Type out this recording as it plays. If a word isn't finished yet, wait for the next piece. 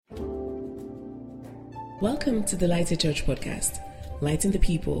Welcome to the Lighter Church podcast, lighting the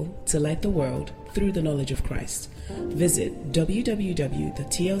people to light the world through the knowledge of Christ. Visit www.tlc.net.ng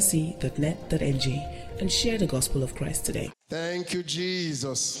and share the gospel of Christ today. Thank you,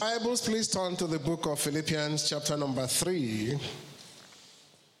 Jesus. Bibles, please turn to the book of Philippians, chapter number 3.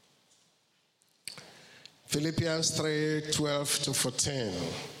 Philippians 3, 12 to 14.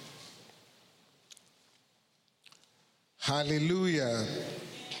 Hallelujah.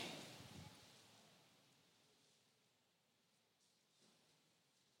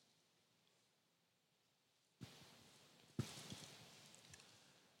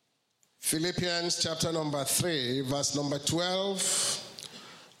 Philippians chapter number 3, verse number 12,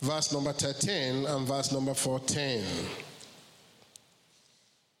 verse number 13, and verse number 14.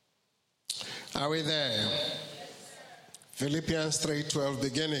 Are we there? Philippians 3:12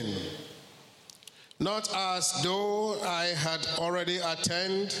 beginning. Not as though I had already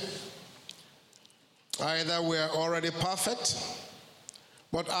attained, either were already perfect,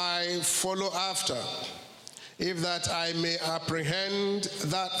 but I follow after, if that I may apprehend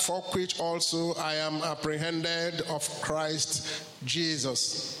that for which also I am apprehended of Christ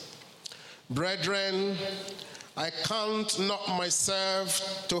Jesus. Brethren, I count not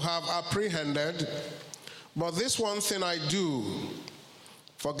myself to have apprehended, but this one thing I do,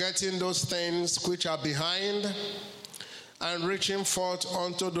 forgetting those things which are behind, and reaching forth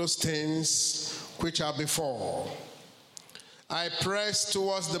unto those things which are before. I press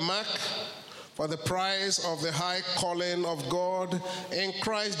towards the mark for the prize of the high calling of God in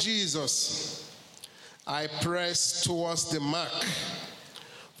Christ Jesus. I press towards the mark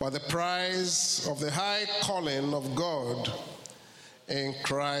for the prize of the high calling of God in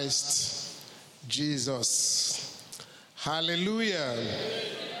Christ Jesus. Hallelujah.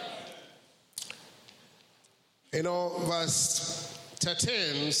 You know, verse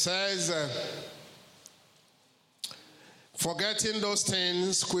 13 says, forgetting those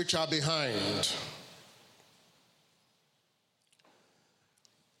things which are behind.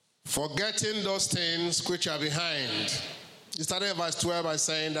 Forgetting those things which are behind. He started in verse 12 by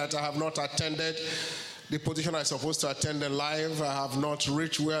saying that I have not attended the position I'm supposed to attend in life. I have not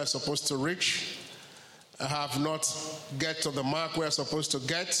reached where I'm supposed to reach. I have not get to the mark where I'm supposed to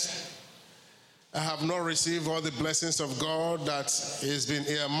get. I have not received all the blessings of God that has been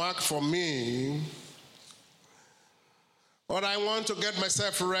earmarked for me. But I want to get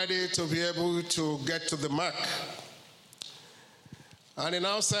myself ready to be able to get to the mark. And he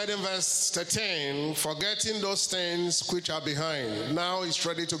now said in verse 13, forgetting those things which are behind. Now he's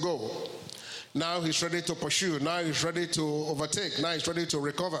ready to go. Now he's ready to pursue. Now he's ready to overtake. Now he's ready to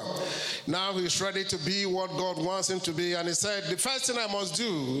recover. Now he's ready to be what God wants him to be. And he said, the first thing I must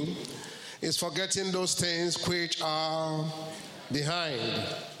do is forgetting those things which are behind.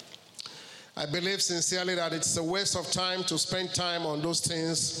 I believe sincerely that it's a waste of time to spend time on those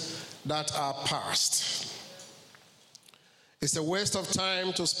things that are past. It's a waste of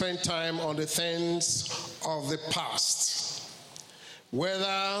time to spend time on the things of the past.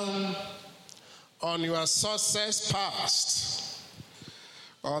 Whether on your success past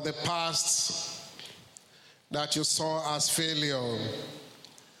or the past that you saw as failure.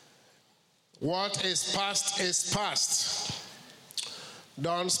 What is past is past.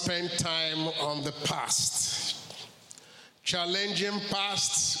 Don't spend time on the past. Challenging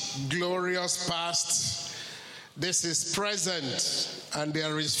past, glorious past. This is present and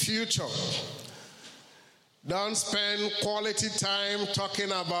there is future. Don't spend quality time talking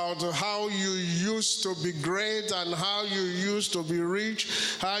about how you used to be great and how you used to be rich,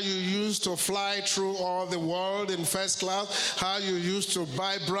 how you used to fly through all the world in first class, how you used to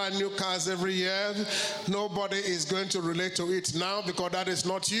buy brand new cars every year. Nobody is going to relate to it now because that is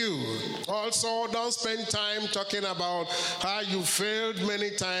not you. Also, don't spend time talking about how you failed many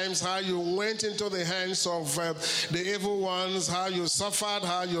times, how you went into the hands of the evil ones, how you suffered,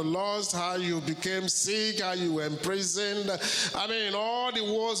 how you lost, how you became sick, how you were imprisoned. I mean, all the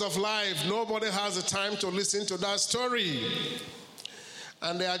woes of life. Nobody has the time to listen to that story.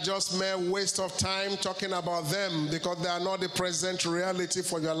 And they are just mere waste of time talking about them because they are not the present reality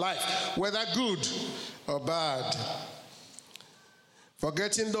for your life, whether good or bad.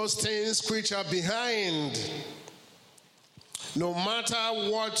 Forgetting those things which are behind. No matter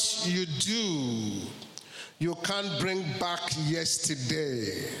what you do, you can't bring back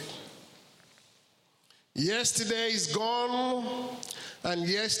yesterday. Yesterday is gone, and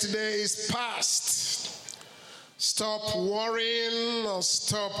yesterday is past. Stop worrying, or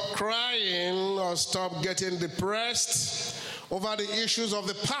stop crying, or stop getting depressed over the issues of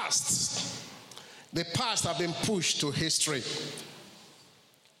the past. The past have been pushed to history.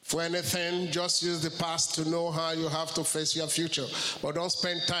 for anything. Just use the past to know how you have to face your future. But don't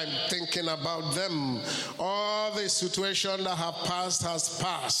spend time thinking about them. All the situation that have passed has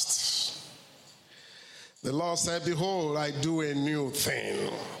passed. The Lord said, behold, I do a new thing.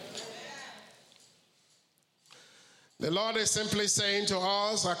 The Lord is simply saying to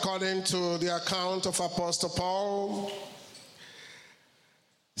us, according to the account of Apostle Paul,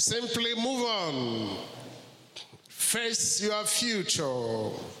 simply move on. Face your future.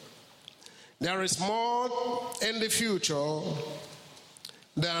 There is more in the future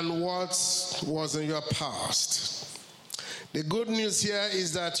than what was in your past. The good news here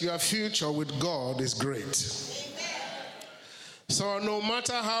is that your future with God is great. So no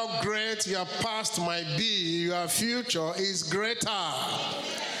matter how great your past might be, your future is greater,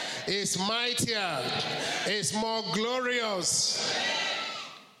 is mightier, is more glorious.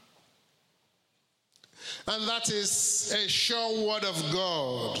 And that is a sure word of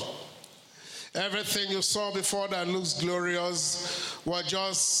God. Everything you saw before that looks glorious was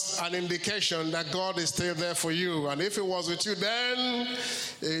just an indication that God is still there for you. And if it was with you then,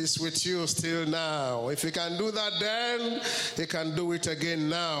 it's with you still now. If he can do that then, he can do it again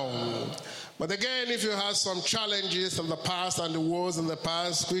now. But again, if you have some challenges from the past and the woes in the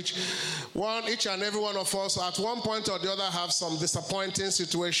past, which each and every one of us at one point or the other have some disappointing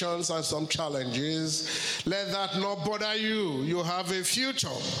situations and some challenges, let that not bother you. You have a future.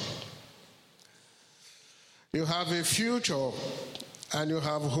 You have a future and you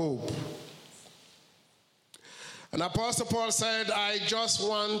have hope. And Apostle Paul said, I just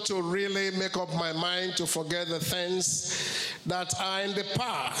want to really make up my mind to forget the things that are in the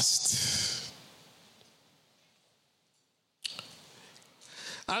past.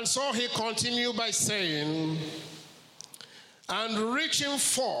 And so he continued by saying, and reaching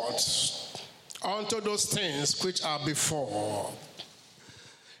forth unto those things which are before.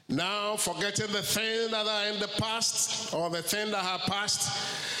 Now, forgetting the things that are in the past, or the things that have passed,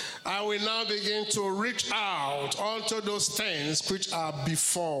 I will now begin to reach out unto those things which are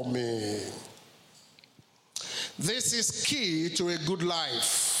before me. This is key to a good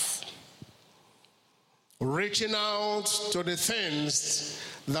life. Reaching out to the things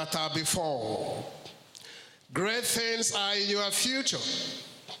that are before. Great things are in your future.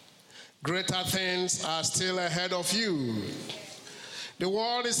 Greater things are still ahead of you. The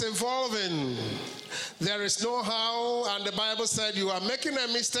world is evolving. There is no how, and the Bible said you are making a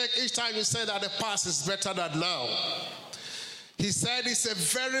mistake each time you say that the past is better than now. He said it's a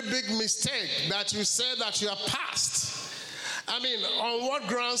very big mistake that you say that your past. I mean, on what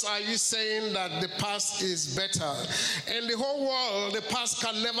grounds are you saying that the past is better? In the whole world, the past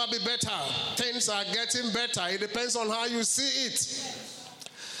can never be better. Things are getting better. It depends on how you see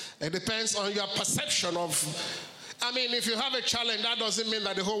it. It depends on your perception of. I mean, if you have a challenge, that doesn't mean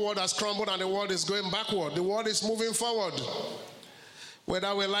that the whole world has crumbled and the world is going backward. The world is moving forward.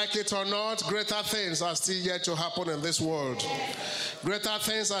 Whether we like it or not, greater things are still yet to happen in this world. Greater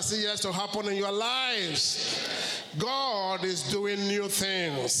things are still yet to happen in your lives. God is doing new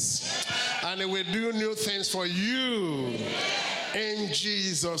things. And he will do new things for you. In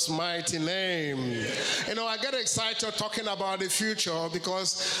Jesus' mighty name. You know, I get excited talking about the future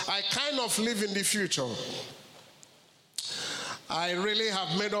because I kind of live in the future. I really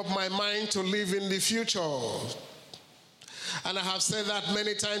have made up my mind to live in the future. And I have said that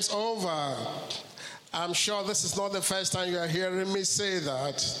many times over. I'm sure this is not the first time you are hearing me say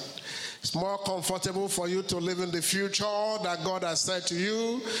that. It's more comfortable for you to live in the future that God has said to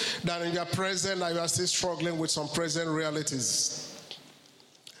you than in your present that you are still struggling with some present realities.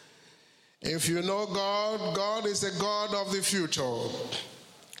 If you know God, God is a God of the future.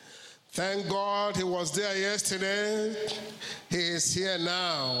 Thank God he was there yesterday. He is here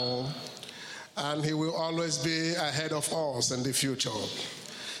now. And he will always be ahead of us in the future.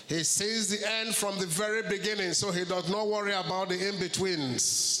 He sees the end from the very beginning, so he does not worry about the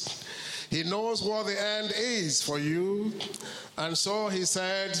in-betweens. He knows what the end is for you. And so he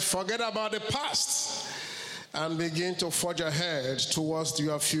said, forget about the past and begin to forge ahead towards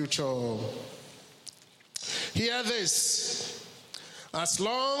your future. Hear this. As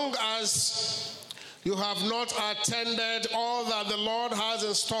long as you have not attended all that the Lord has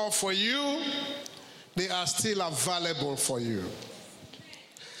in store for you, they are still available for you.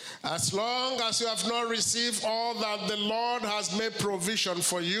 As long as you have not received all that the Lord has made provision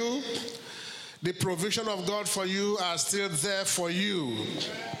for you, the provision of God for you are still there for you.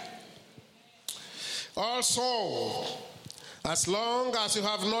 Also, as long as you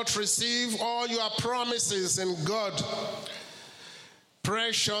have not received all your promises in God,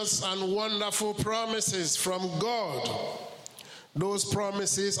 precious and wonderful promises from God, Those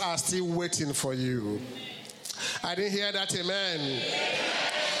promises are still waiting for you. I didn't hear that amen.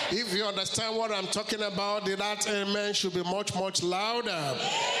 If you understand what I'm talking about, that amen should be much, much louder.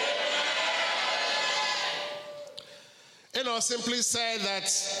 Simply say that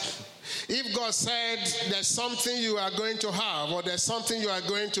if God said there's something you are going to have, or there's something you are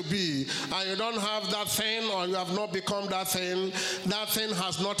going to be, and you don't have that thing, or you have not become that thing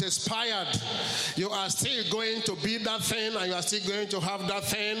has not expired. You are still going to be that thing, and you are still going to have that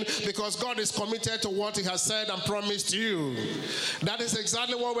thing, because God is committed to what He has said and promised you. That is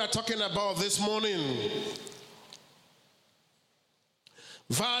exactly what we are talking about this morning.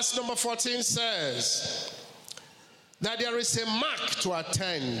 Verse number 14 says that there is a mark to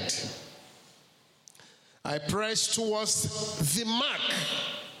attend. I press towards the mark.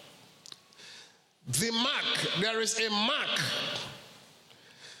 The mark. There is a mark.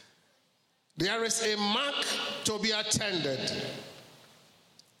 There is a mark to be attended.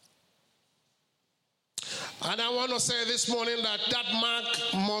 And I want to say this morning that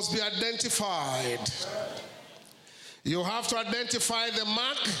mark must be identified. You have to identify the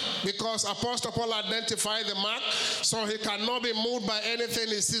mark, because Apostle Paul identified the mark, so he cannot be moved by anything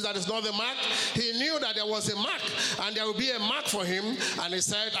he sees that is not the mark. He knew that there was a mark, and there will be a mark for him, and he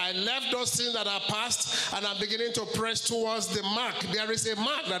said, I left those things that are past, and I'm beginning to press towards the mark. There is a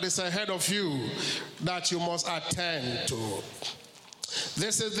mark that is ahead of you that you must attend to.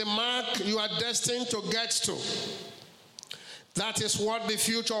 This is the mark you are destined to get to. That is what the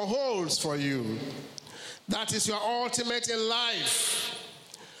future holds for you. That is your ultimate in life.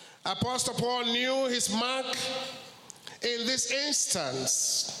 Apostle Paul knew his mark in this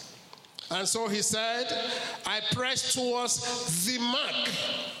instance. And so he said, I press towards the mark.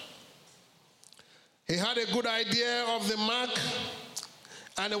 He had a good idea of the mark,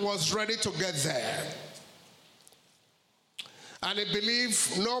 and he was ready to get there. And he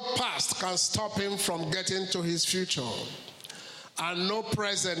believed no past can stop him from getting to his future. And no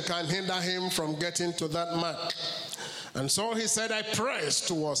present can hinder him from getting to that mark. And so he said, I press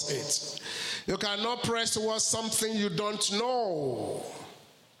towards it. You cannot press towards something you don't know.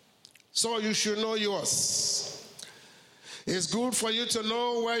 So you should know yours. It's good for you to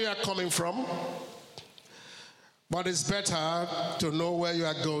know where you are coming from, but it's better to know where you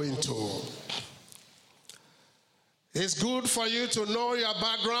are going to. It's good for you to know your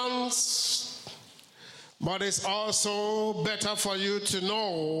backgrounds, but it's also better for you to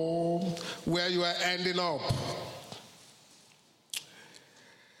know where you are ending up.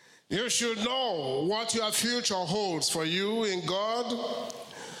 You should know what your future holds for you in God.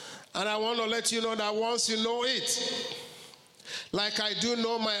 And I want to let you know that once you know it, like I do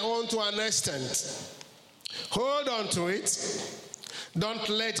know my own to an extent, hold on to it. Don't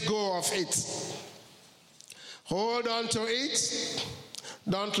let go of it. Hold on to it.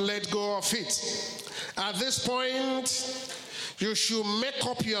 Don't let go of it. At this point, you should make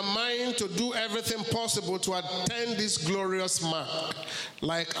up your mind to do everything possible to attain this glorious mark,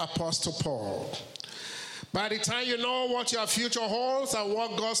 like Apostle Paul. By the time you know what your future holds and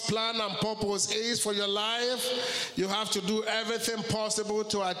what God's plan and purpose is for your life, you have to do everything possible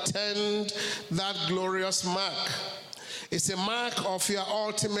to attain that glorious mark. It's a mark of your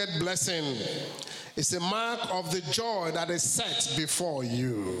ultimate blessing. It's a mark of the joy that is set before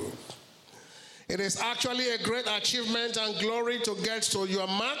you. It is actually a great achievement and glory to get to your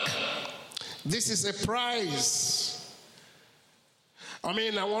mark. This is a prize.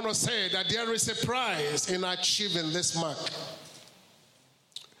 I want to say that there is a prize in achieving this mark.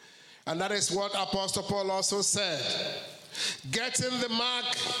 And that is what Apostle Paul also said. Getting the mark,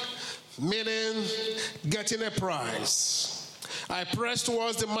 meaning getting a prize. I press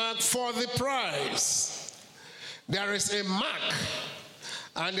towards the mark for the prize. There is a mark,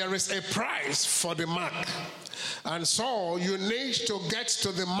 and there is a prize for the mark. And so you need to get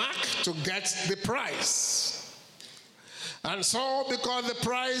to the mark to get the prize. And so because the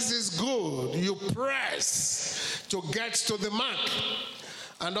prize is good, you press to get to the mark.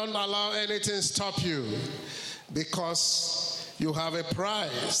 And don't allow anything stop you, because you have a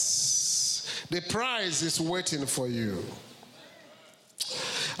prize. The prize is waiting for you.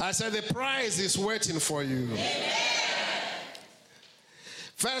 I said the prize is waiting for you.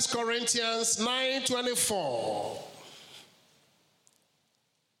 1 Corinthians 9:24.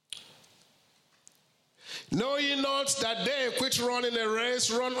 Know ye not that they which run in a race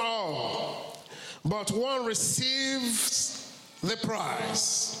run all, but one receives the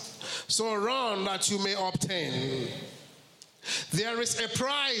prize. So run that you may obtain. There is a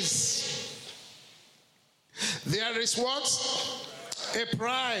prize. There is what? a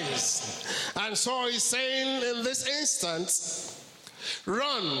prize. And so he's saying in this instance,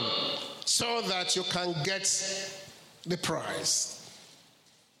 run so that you can get the prize.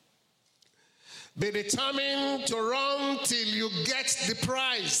 Be determined to run till you get the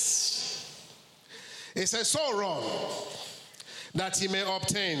prize. It says, so run that he may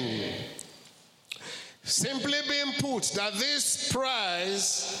obtain. Simply being put, that this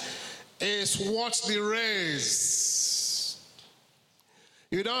prize is what the race.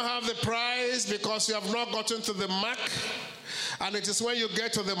 You don't have the prize because you have not gotten to the mark. And it is when you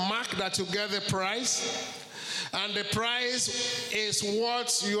get to the mark that you get the prize. And the prize is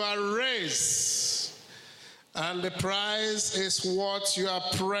what you are raised. And the prize is what you are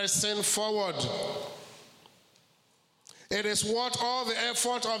pressing forward. It is what all the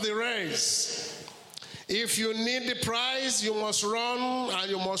effort of the race. If you need the prize, you must run,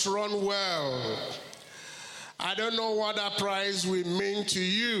 and you must run well. I don't know what that prize will mean to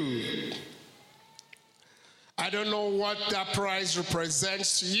you. I don't know what that prize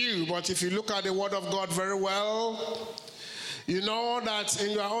represents to you, but if you look at the Word of God very well, you know that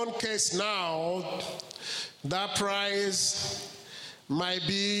in your own case now, that prize might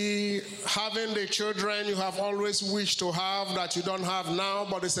be having the children you have always wished to have that you don't have now,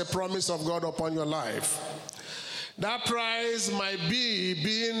 but it's a promise of God upon your life. That prize might be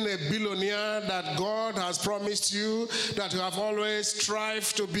being a billionaire that God has promised you, that you have always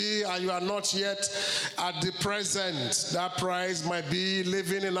strived to be, and you are not yet at the present. That prize might be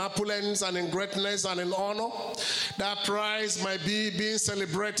living in opulence and in greatness and in honor. That prize might be being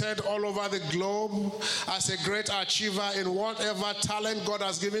celebrated all over the globe as a great achiever in whatever talent God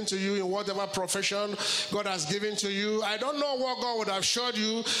has given to you, in whatever profession God has given to you. I don't know what God would have showed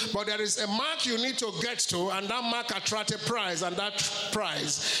you, but there is a mark you need to get to, and that mark attract a prize, and that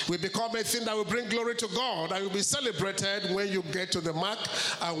prize will become a thing that will bring glory to God and will be celebrated when you get to the mark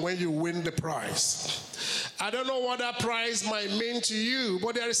and when you win the prize. I don't know what that prize might mean to you,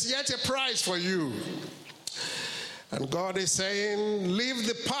 but there is yet a prize for you. And God is saying, leave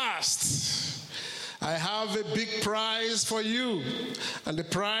the past. I have a big prize for you, and the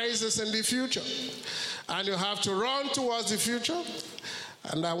prize is in the future. And you have to run towards the future.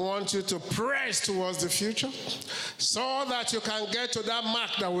 And I want you to press towards the future so that you can get to that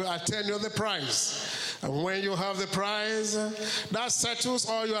mark that will attain you the prize. And when you have the prize, that settles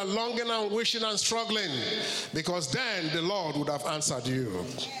all your longing and wishing and struggling, because then the Lord would have answered you.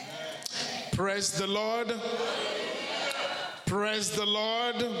 Praise the Lord. Praise the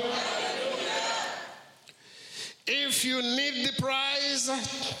Lord. If you need the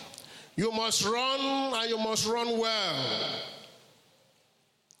prize, you must run, and you must run well.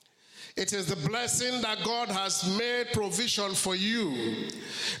 It is the blessing that God has made provision for you.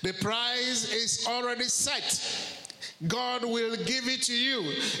 The prize is already set. God will give it to you.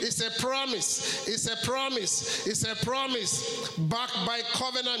 It's a promise. It's a promise. It's a promise backed by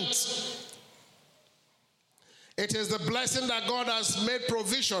covenant. It is the blessing that God has made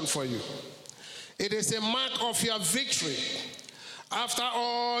provision for you. It is a mark of your victory after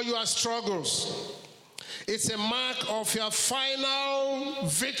all your struggles. It's a mark of your final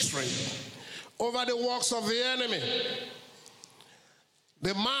victory over the works of the enemy.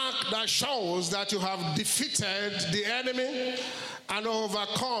 The mark that shows that you have defeated the enemy and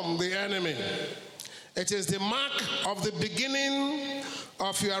overcome the enemy. It is the mark of the beginning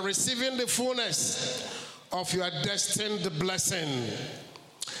of your receiving the fullness of your destined blessing.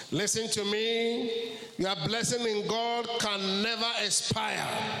 Listen to me. Your blessing in God can never expire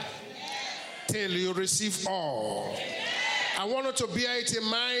till you receive all. I want you to bear it in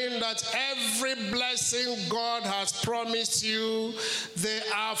mind that every blessing God has promised you, they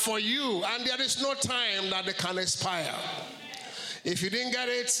are for you, and there is no time that they can expire. If you didn't get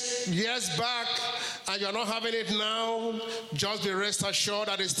it years back and you're not having it now, just be rest assured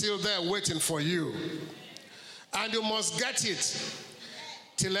that it's still there waiting for you. And you must get it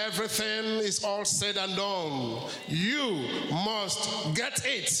till everything is all said and done. You must get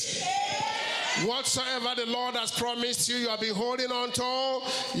it. Whatsoever the Lord has promised you, you have been holding on to,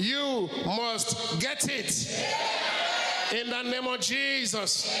 you must get it. In the name of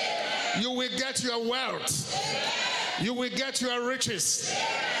Jesus, you will get your wealth. You will get your riches.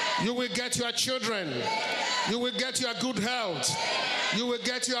 You will get your children. You will get your good health. You will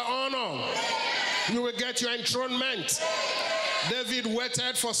get your honor. You will get your enthronement. David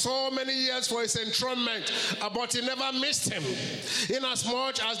waited for so many years for his enthronement, but he never missed him.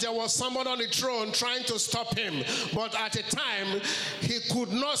 Inasmuch as there was someone on the throne trying to stop him, but at a time he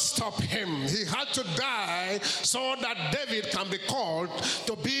could not stop him. He had to die so that David can be called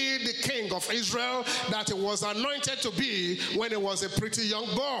to be the king of Israel that he was anointed to be when he was a pretty young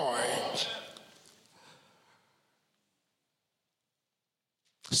boy.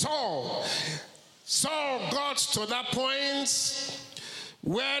 So Saul got to that point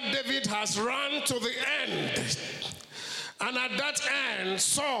where David has run to the end. And at that end,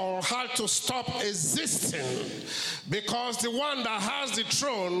 Saul had to stop existing because the one that has the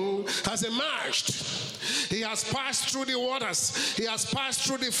throne has emerged. He has passed through the waters. He has passed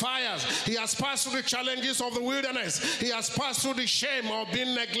through the fires. He has passed through the challenges of the wilderness. He has passed through the shame of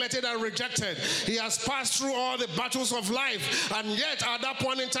being neglected and rejected. He has passed through all the battles of life. And yet, at that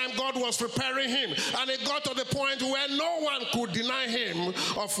point in time, God was preparing him. And it got to the point where no one could deny him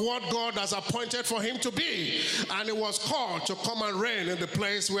of what God has appointed for him to be. And he was called to come and reign in the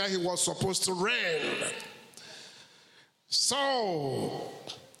place where he was supposed to reign. So,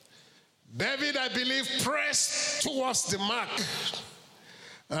 David, I believe, pressed towards the mark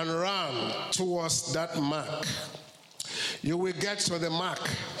and ran towards that mark. You will get to the mark.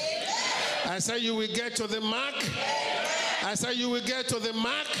 I say you will get to the mark. I say you will get to the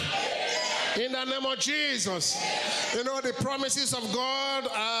mark. In the name of Jesus. You know, the promises of God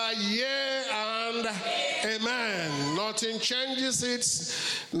are yea and amen. Nothing changes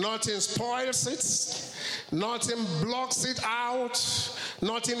it. Nothing spoils it. Nothing blocks it out.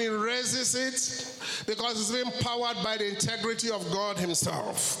 Nothing erases it. Because it's being powered by the integrity of God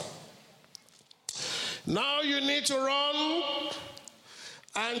himself. Now you need to run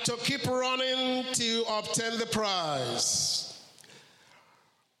and to keep running till you obtain the prize.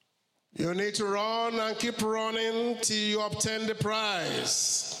 You need to run and keep running till you obtain the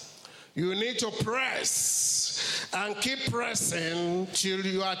prize. You need to press and keep pressing till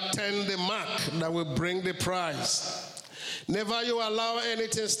you attain the mark that will bring the prize. Never you allow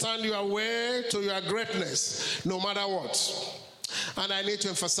anything stand your way to your greatness, no matter what. And I need to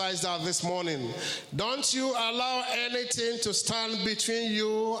emphasize that this morning. Don't you allow anything to stand between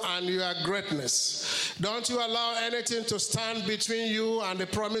you and your greatness. Don't you allow anything to stand between you and the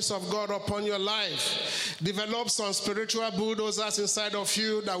promise of God upon your life. Develop some spiritual bulldozers inside of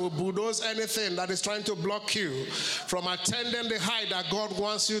you that will bulldoze anything that is trying to block you from attaining the height that God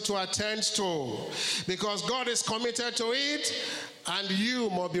wants you to attain to. Because God is committed to it, and you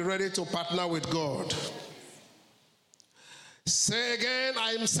must be ready to partner with God. Say again,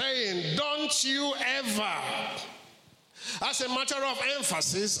 I'm saying, don't you ever, as a matter of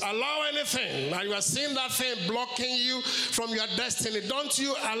emphasis, allow anything, and you are seeing that thing blocking you from your destiny, don't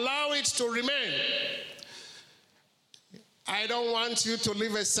you allow it to remain. I don't want you to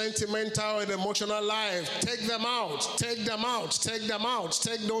live a sentimental and emotional life. Take them out, take them out, take them out,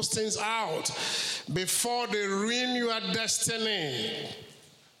 take those things out before they ruin your destiny.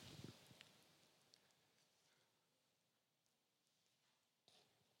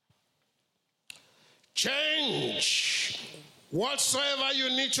 Change whatsoever you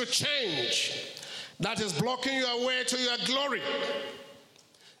need to change that is blocking your way to your glory.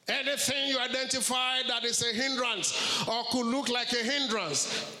 Anything you identify that is a hindrance or could look like a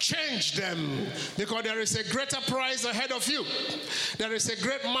hindrance, change them, because there is a greater prize ahead of you. There is a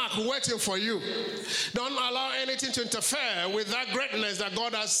great mark waiting for you. Don't allow anything to interfere with that greatness that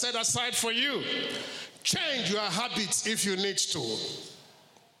God has set aside for you. Change your habits if you need to.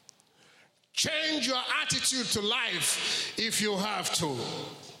 Change your attitude to life if you have to.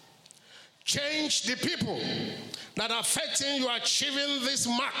 Change the people that are affecting you achieving this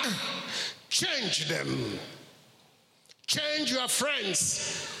mark. Change them. Change your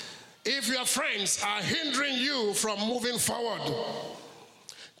friends if your friends are hindering you from moving forward.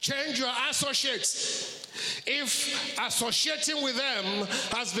 Change your associates if associating with them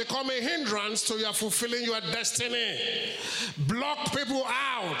has become a hindrance to your fulfilling your destiny. Block people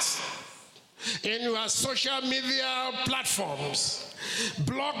out in your social media platforms.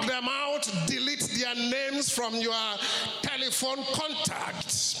 Block them out, delete their names from your telephone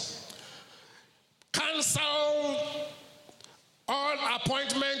contacts. Cancel all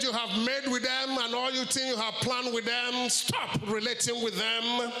appointments you have made with them and all you think you have planned with them. Stop relating with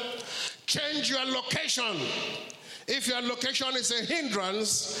them. Change your location if your location is a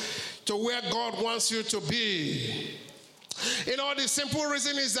hindrance to where God wants you to be. You know, the simple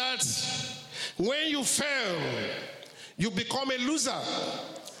reason is that when you fail, you become a loser,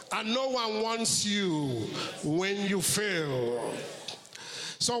 and no one wants you when you fail.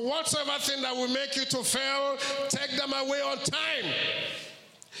 So whatsoever thing that will make you to fail, take them away on time.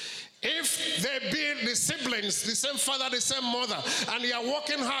 If they be the siblings, the same father, the same mother, and they are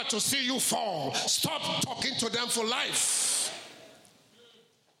working hard to see you fall, stop talking to them for life.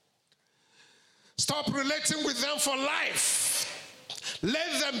 Stop relating with them for life.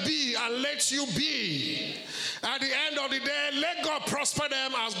 Let them be and let you be. At the end of the day, let God prosper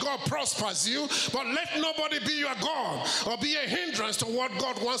them as God prospers you, but let nobody be your God or be a hindrance to what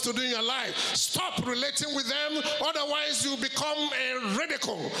God wants to do in your life. Stop relating with them, otherwise you become a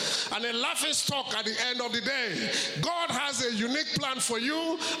ridicule and a laughing stock at the end of the day. God has a unique plan for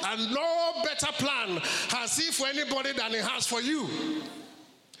you, and no better plan has He for anybody than He has for you.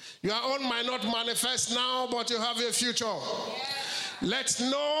 Your own might not manifest now, but you have a future. Let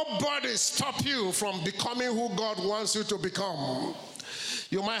nobody stop you from becoming who God wants you to become.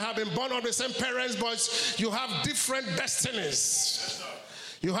 You might have been born of the same parents, but you have different destinies.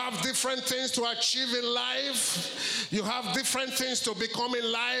 You have different things to achieve in life. You have different things to become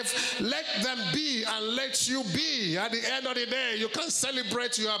in life. Let them be and let you be. At the end of the day, you can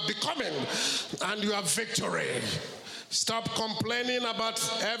celebrate your becoming and your victory. Stop complaining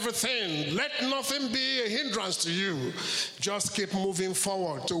about everything. Let nothing be a hindrance to you. Just keep moving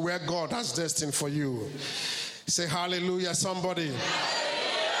forward to where God has destined for you. Say hallelujah, somebody.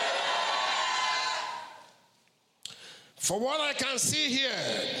 For what I can see here,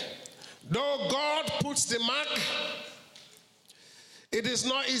 though God puts the mark, it is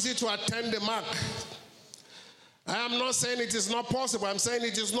not easy to attain the mark. I am not saying it is not possible. I'm saying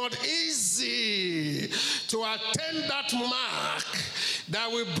it is not easy to attain that mark that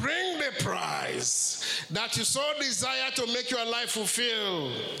will bring the prize that you so desire to make your life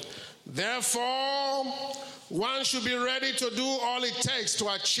fulfill. Therefore, one should be ready to do all it takes to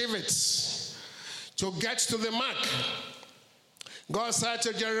achieve it, to get to the mark. God said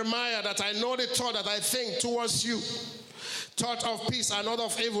to Jeremiah that I know the thought that I think towards you, thought of peace and not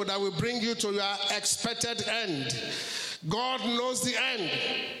of evil, that will bring you to your expected end. God knows the end.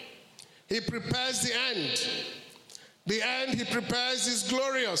 He prepares the end. The end He prepares is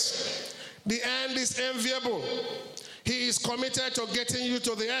glorious. The end is enviable. He is committed to getting you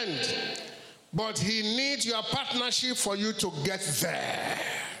to the end. But He needs your partnership for you to get there.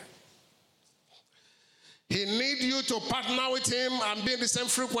 He needs you to partner with Him and be in the same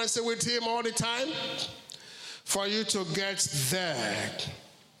frequency with Him all the time for you to get there.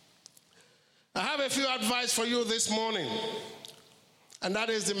 I have a few advice for you this morning, and that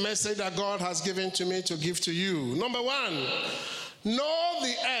is the message that God has given to me to give to you. Number one, know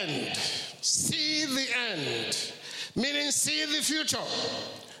the end. See the end, meaning see the future.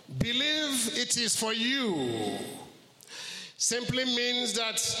 Believe it is for you. Simply means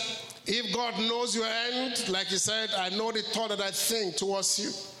that if God knows your end, like He said, I know the thought that I think towards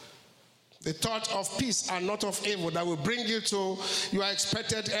you, the thought of peace and not of evil, that will bring you to your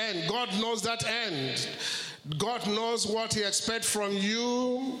expected end. God knows that end. God knows what He expects from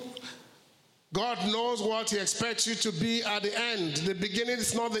you. God knows what He expects you to be at the end. The beginning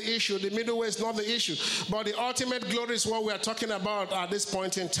is not the issue. The middle way is not the issue. But the ultimate glory is what we are talking about at this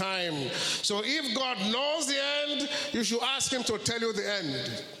point in time. So if God knows the end, you should ask Him to tell you the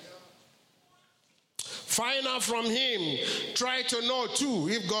end. Find out from Him. Try to know too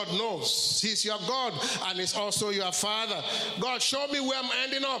if God knows. He's your God and He's also your Father. God, show me where I'm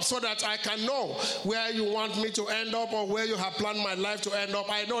ending up so that I can know where you want me to end up or where you have planned my life to end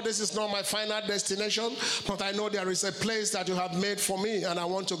up. I know this is not my final destination, but I know there is a place that you have made for me and I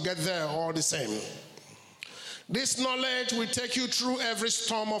want to get there all the same. This knowledge will take you through every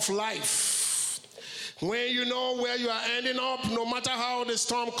storm of life. When you know where you are ending up, no matter how the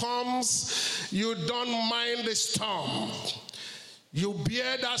storm comes, you don't mind the storm. You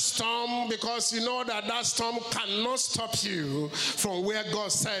bear that storm because you know that that storm cannot stop you from where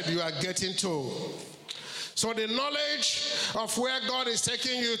God said you are getting to. So the knowledge of where God is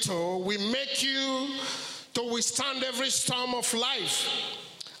taking you to will make you to withstand every storm of life.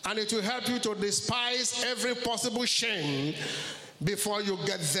 And it will help you to despise every possible shame before you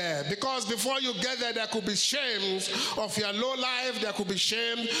get there. Because before you get there, there could be shame of your low life, there could be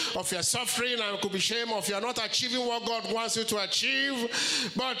shame of your suffering, and there could be shame of your not achieving what God wants you to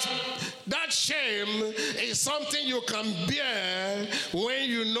achieve. But that shame is something you can bear when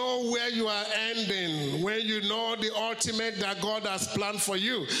you know where you are ending, when you know the ultimate that God has planned for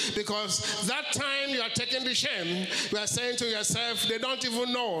you. Because that time you are taking the shame, you are saying to yourself, they don't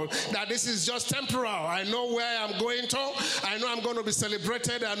even know that this is just temporal. I know where I'm going to. I know I'm going going to be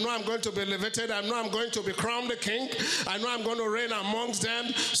celebrated. I know I'm going to be elevated. I know I'm going to be crowned the king. I know I'm going to reign amongst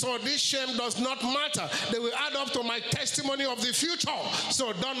them. So this shame does not matter. They will add up to my testimony of the future.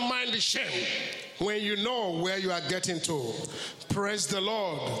 So don't mind the shame when you know where you are getting to. Praise the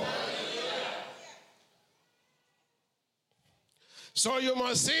Lord. So you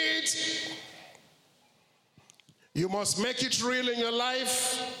must see it. You must make it real in your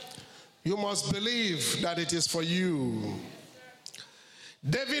life. You must believe that it is for you.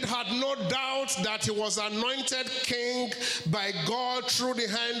 David had no doubt that he was anointed king by God through the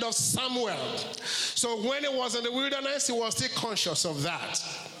hand of Samuel. So when he was in the wilderness, he was still conscious of that.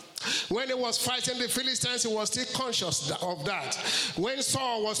 When he was fighting the Philistines, he was still conscious of that. When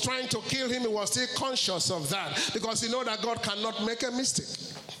Saul was trying to kill him, he was still conscious of that, because he knew that God cannot make a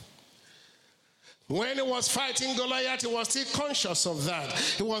mistake. When he was fighting Goliath, he was still conscious of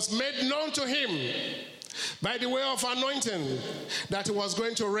that. It was made known to him by the way of anointing that he was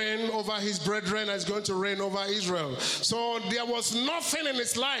going to reign over his brethren, and is going to reign over Israel. So there was nothing in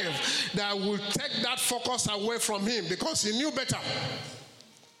his life that would take that focus away from him, because he knew better.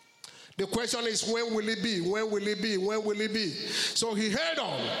 The question is, when will it be? When will it be? When will it be? So he held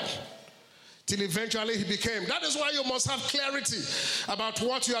on till eventually he became. That is why you must have clarity about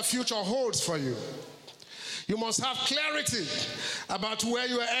what your future holds for you. You must have clarity about where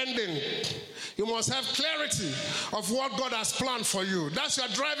you are ending. You must have clarity of what God has planned for you. That's your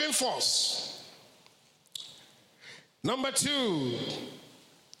driving force. Number 2.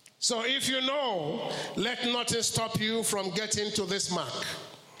 So if you know, let nothing stop you from getting to this mark.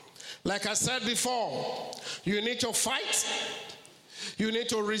 Like I said before, you need to fight. You need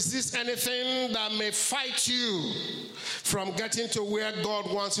to resist anything that may fight you from getting to where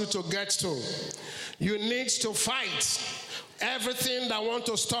God wants you to get to. You need to fight everything that wants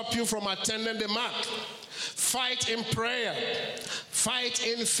to stop you from attaining the mark. Fight in prayer. Fight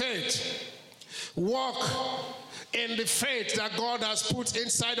in faith. Walk in the faith that God has put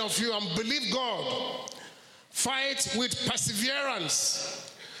inside of you and believe God. Fight with perseverance.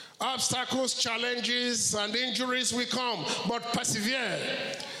 Obstacles, challenges, and injuries will come, but persevere,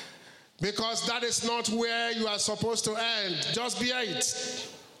 because that is not where you are supposed to end. Just bear it.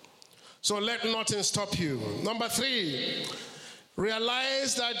 So let nothing stop you. Number 3,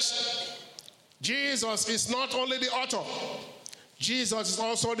 realize that Jesus is not only the author, Jesus is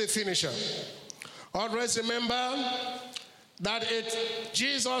also the finisher. Always remember that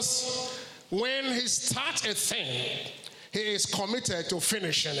Jesus, when he starts a thing, he is committed to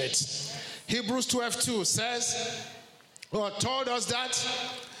finishing it. Hebrews 12:2 says, or told us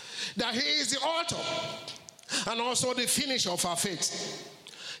that he is the author and also the finisher of our faith.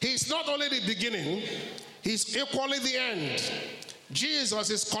 He is not only the beginning, he is equally the end. Jesus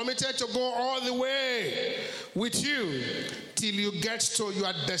is committed to go all the way with you till you get to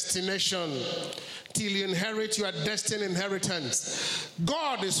your destination, till you inherit your destined inheritance.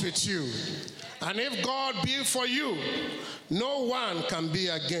 God is with you. And if God be for you, no one can be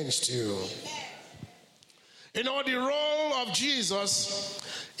against you. You know, the role of Jesus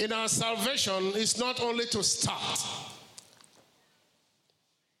in our salvation is not only to start.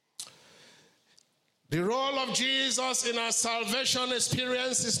 The role of Jesus in our salvation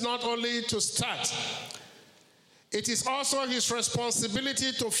experience is not only to start. It is also his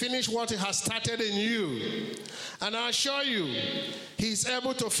responsibility to finish what he has started in you. And I assure you, he is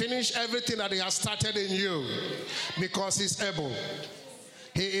able to finish everything that he has started in you, because he's able.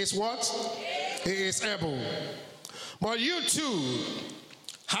 He is what? He is able. But you too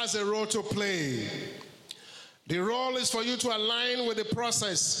has a role to play. The role is for you to align with the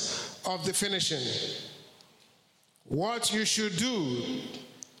process of the finishing. What you should do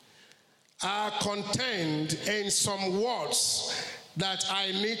are contained in some words that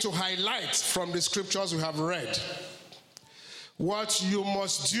I need to highlight from the scriptures we have read. What you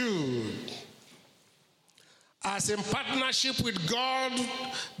must do as in partnership with God,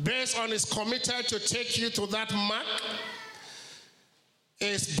 based on his commitment to take you to that mark,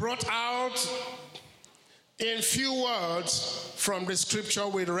 is brought out in few words from the scripture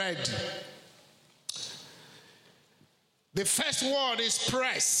we read. The first word is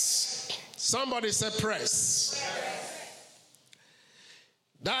press. Somebody say press.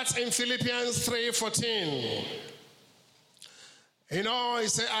 That's in Philippians 3:14. You know, he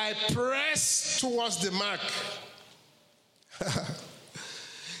said, I press towards the mark.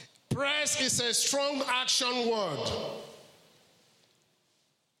 Press is a strong action word.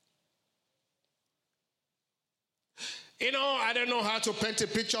 You know, I don't know how to paint a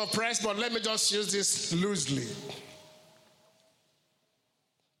picture of press, but let me just use this loosely.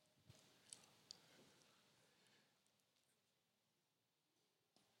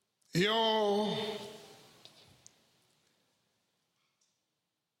 You are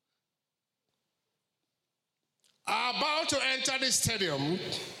about to enter the stadium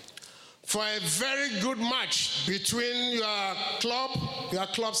for a very good match between your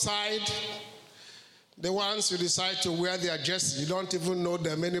club side, the ones you decide to wear their jersey. You don't even know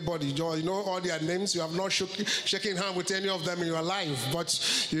them, anybody. You know all their names. You have not shaken hands with any of them in your life.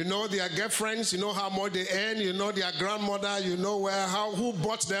 But you know their girlfriends. You know how much they earn. You know their grandmother. You know who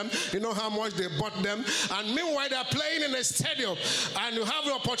bought them. You know how much they bought them. And meanwhile, they're playing in a stadium. And you have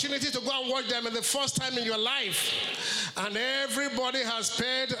the opportunity to go and watch them for the first time in your life. And everybody has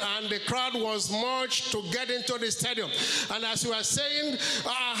paid. And the crowd was much to get into the stadium. And as you are saying,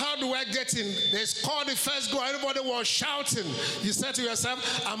 how do I get in? They scored the first goal. Everybody was shouting. You said to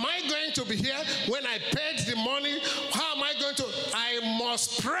yourself, am I going to be here when I paid the money? How am I going to? I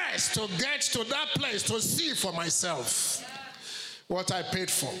must press to get to that place to see for myself what I paid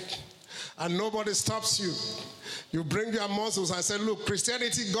for. And nobody stops you. You bring your muscles and say, look,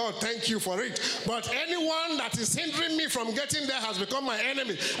 Christianity, God, thank you for it. But anyone that is hindering me from getting there has become my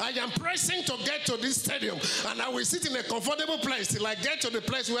enemy. I am pressing to get to this stadium, and I will sit in a comfortable place till I get to the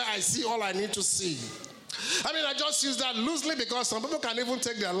place where I see all I need to see. I mean, I just use that loosely because some people can even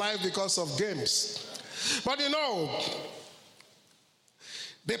take their life because of games. But you know,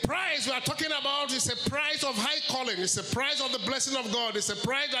 the prize we are talking about is a prize of high calling. It's a prize of the blessing of God. It's a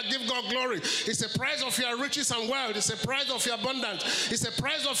prize that gives God glory. It's a prize of your riches and wealth. It's a prize of your abundance. It's a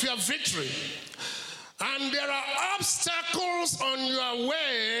prize of your victory. And there are obstacles on your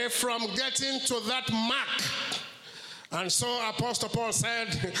way from getting to that mark. And so Apostle Paul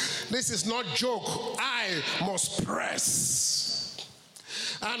said, this is not joke. I must press.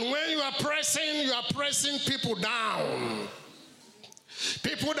 And when you are pressing people down.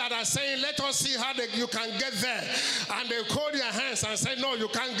 People that are saying, let us see how you can get there. And they hold your hands and say, no, you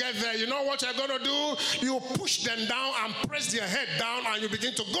can't get there. You know what you're going to do? You push them down and press their head down, and you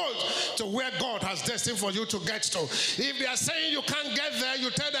begin to go to where God has destined for you to get to. If they are saying you can't get there, you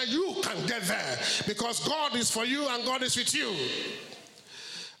tell them you can get there. Because God is for you and God is with you.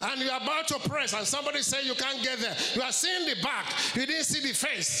 And you're about to press, and somebody say you can't get there. You are seeing the back, you didn't see the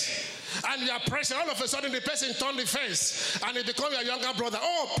face. And you are pressing, all of a sudden the person turned the face, and it becomes your younger brother.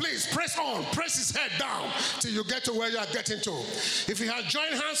 Oh, please, press on, press his head down till you get to where you are getting to. If he has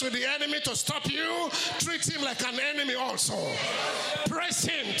joined hands with the enemy to stop you, treat him like an enemy also. Press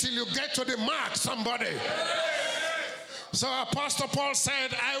him till you get to the mark, somebody. So Apostle Paul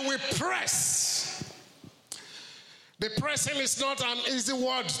said, I will press. The pressing is not an easy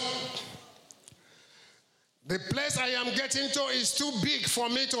word. The place I am getting to is too big for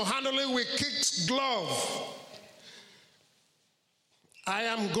me to handle it with kid glove. I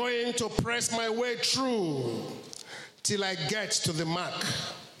am going to press my way through till I get to the mark.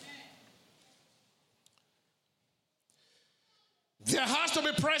 There has to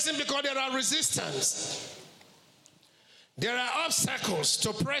be pressing because there are resistance. There are obstacles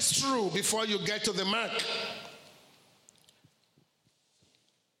to press through before you get to the mark.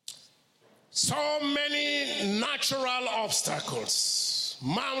 So many natural obstacles,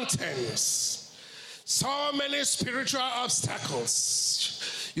 mountains, so many spiritual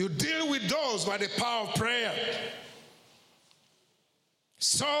obstacles. You deal with those by the power of prayer.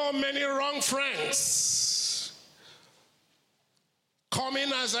 So many wrong friends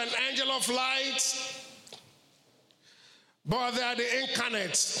coming as an angel of light, but they are the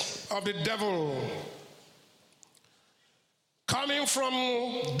incarnate of the devil. Coming from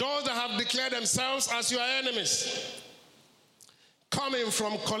those that have declared themselves as your enemies. Coming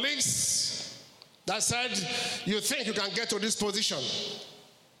from colleagues that said, you think you can get to this position.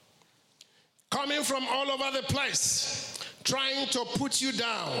 Coming from all over the place, trying to put you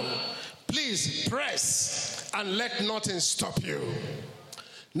down. Please press and let nothing stop you.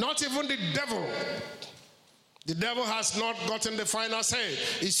 Not even the devil. The devil has not gotten the final say.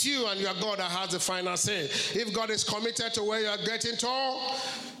 It's you and your God that has the final say. If God is committed to where you are getting to,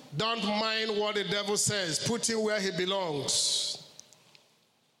 don't mind what the devil says. Put him where he belongs.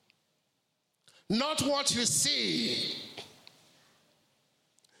 Not what you see.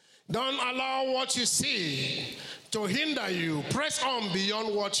 Don't allow what you see to hinder you. Press on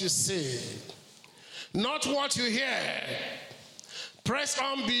beyond what you see. Not what you hear. Press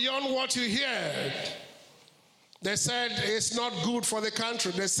on beyond what you hear. They said it's not good for the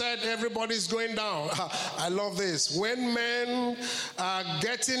country. They said everybody's going down. I love this. When men are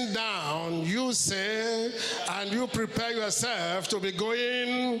getting down, you say, and you prepare yourself to be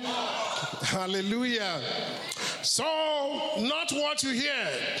going. Hallelujah. So, not what you hear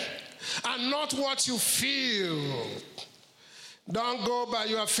and not what you feel. Don't go by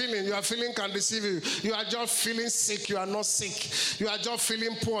you are feeling can deceive you. You are just feeling sick, you are not sick. You are just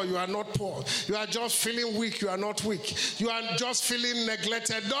feeling poor, you are not poor. You are just feeling weak, you are not weak. You are just feeling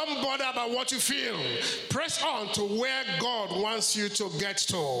neglected. Don't bother about what you feel. Press on to where God wants you to get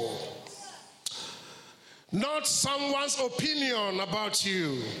to. Not someone's opinion about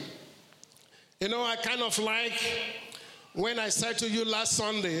you. You know, I kind of like when I said to you last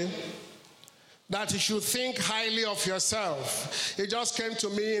Sunday that you should think highly of yourself. It just came to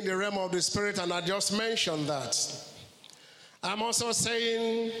me in the realm of the spirit, and I just mentioned that. I'm also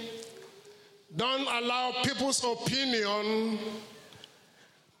saying, don't allow people's opinion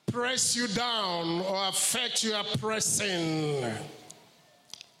press you down or affect your pressing.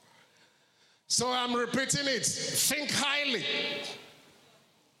 So I'm repeating it. Think highly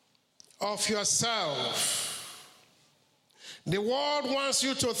of yourself. The world wants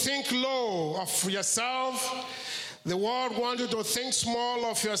you to think low of yourself. The world wants you to think small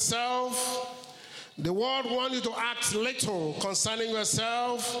of yourself. The world wants you to act little concerning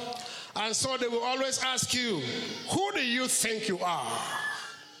yourself. And so they will always ask you, who do you think you are?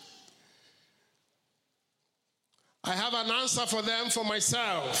 I have an answer for them for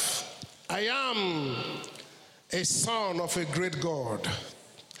myself. I am a son of a great God.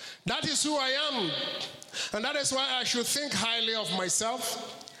 That is who I am. And that is why I should think highly of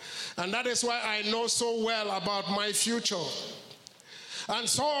myself. And that is why I know so well about my future. And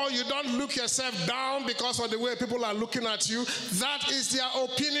so you don't look yourself down because of the way people are looking at you. That is their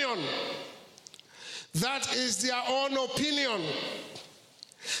opinion. That is their own opinion.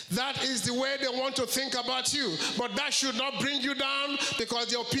 That is the way they want to think about you. But that should not bring you down, because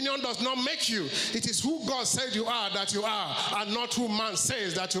the opinion does not make you. It is who God said you are that you are, and not who man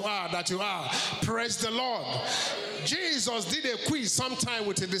says that you are that you are. Praise the Lord. Jesus did a quiz sometime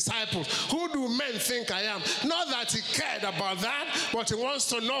with the disciples. Who do men think I am? Not that he cared about that, but he wants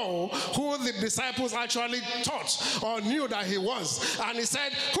to know who the disciples actually taught or knew that he was. And he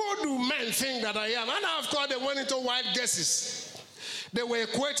said, who do men think that I am? And of course they went into wild guesses. They were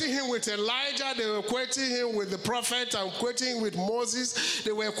equating him with Elijah. They were equating him with the prophet and equating him with Moses.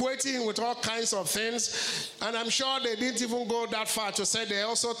 They were equating him with all kinds of things. And I'm sure they didn't even go that far to say they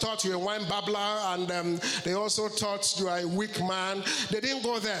also thought you were a wine babbler, and they also thought you are a weak man. They didn't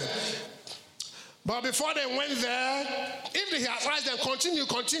go there. But before they went there, if they had asked them, continue,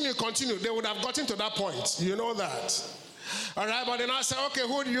 they would have gotten to that point. You know that. All right, but then I said, okay,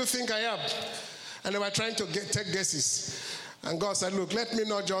 who do you think I am? And they were trying to take guesses. And God said, look, let me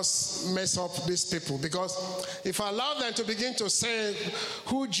not just mess up these people, because if I allow them to begin to say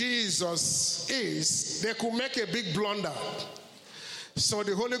who Jesus is, they could make a big blunder. So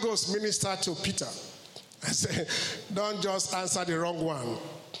the Holy Ghost ministered to Peter. I said, don't just answer the wrong one.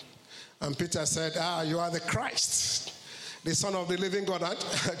 And Peter said, you are the Christ, the Son of the living God.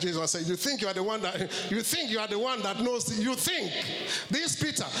 And Jesus said, you think you are the one that knows, you think, this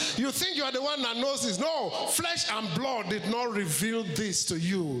Peter, you think you are the one that knows this. No, flesh and blood did not reveal this to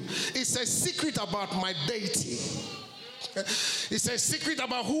you. It's a secret about my deity. It's a secret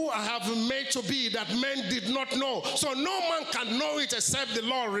about who I have made to be that men did not know. So no man can know it except the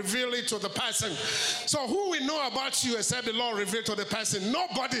Lord reveal it to the person. So who will know about you except the Lord reveal to the person?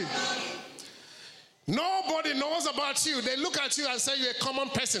 Nobody. Nobody knows about you. They look at you and say you're a common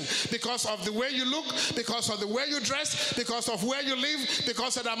person because of the way you look, because of the way you dress, because of where you live,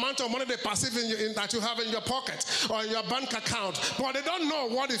 because of the amount of money they perceive that you have in your pocket or in your bank account. But they don't know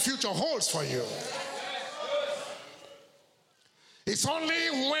what the future holds for you. It's only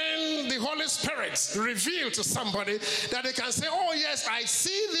when the Holy Spirit reveals to somebody that they can say, oh yes, I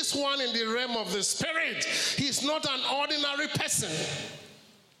see this one in the realm of the Spirit. He's not an ordinary person.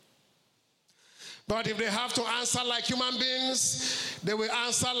 But if they have to answer like human beings, they will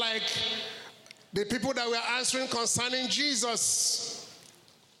answer like the people that were answering concerning Jesus.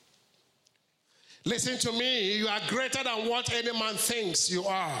 Listen to me, you are greater than what any man thinks you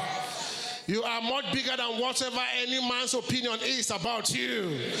are. You are much bigger than whatever any man's opinion is about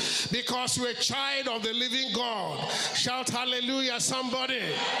you, because you're a child of the living God. Shout hallelujah, somebody.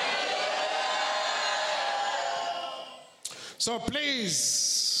 So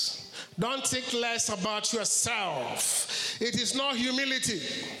please, don't think less about yourself. It is not humility.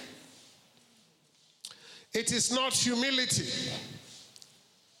 It is not humility.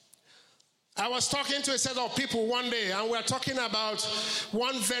 I was talking to a set of people one day, and we were talking about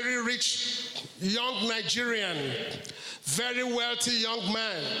one very rich young Nigerian, very wealthy young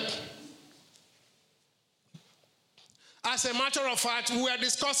man. As a matter of fact, we were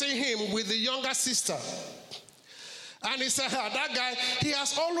discussing him with the younger sister. And he said, that guy, he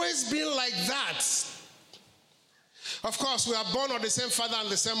has always been like that. Of course, we are born of the same father and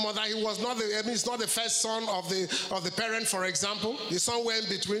the same mother. He was not he's not the first son of the parent, for example. He's somewhere in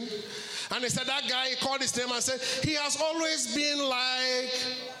between. And he said that guy, he called his name and said, he has always been like,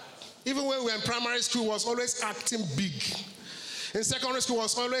 even when we were in primary school, was always acting big. In secondary school,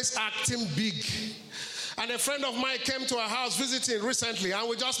 was always acting big. And a friend of mine came to our house visiting recently, and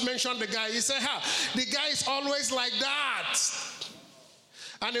we just mentioned the guy. He said, the guy is always like that.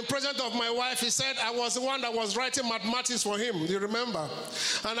 And in presence of my wife, he said, I was the one that was writing mathematics for him. Do you remember?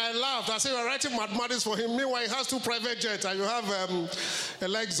 And I laughed. I said, you're writing mathematics for him. Meanwhile, he has 2 private jets, and you have a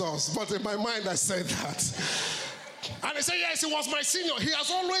Lexus. But in my mind, I said that. And he said, yes, he was my senior. He has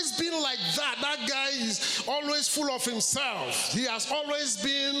always been like that. That guy is always full of himself. He has always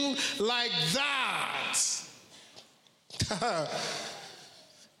been like that.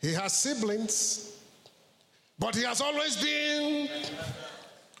 He has siblings, but he has always been.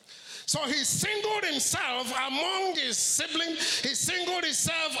 So he singled himself among his siblings. He singled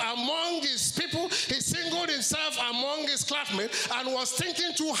himself among his people. He singled himself among his classmates and was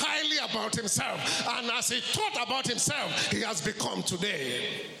thinking too highly about himself. And as he thought about himself, he has become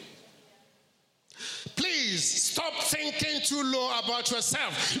today. Please stop thinking too low about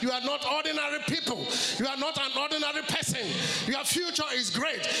yourself. You are not ordinary people. You are not an ordinary person. Your future is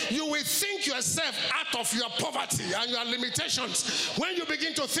great. You will think yourself out of your poverty and your limitations. When you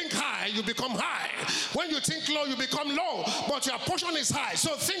begin to think high, you become high. When you think low, you become low. But your portion is high.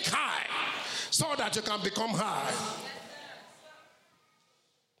 So think high so that you can become high.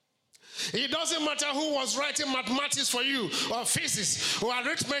 It doesn't matter who was writing mathematics for you, or physics, or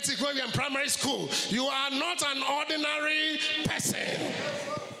arithmetic when you're in primary school. You are not an ordinary person.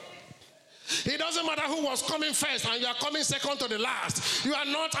 It doesn't matter who was coming first and you are coming second to the last. You are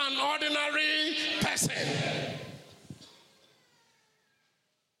not an ordinary person.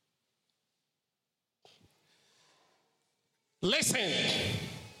 Listen.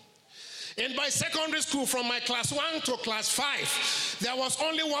 In my secondary school, from my class 1 to class 5, there was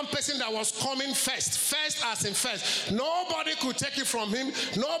only one person that was coming first. First as in first. Nobody could take it from him.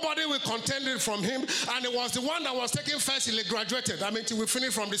 Nobody will contend it from him. And it was the one that was taking first till he graduated. Till we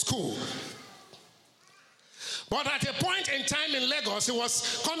finished from the school. But at a point in time in Lagos, he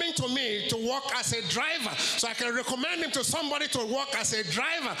was coming to me to work as a driver. So I can recommend him to somebody to work as a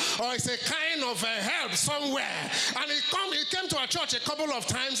driver or as a kind of a help somewhere. And he came to our church a couple of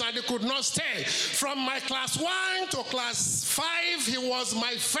times and he could not stay. From my class 1 to class 5, he was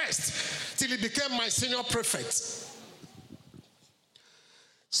my first till he became my senior prefect.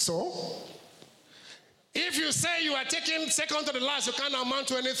 So, if you say you are taking second to the last, you can't amount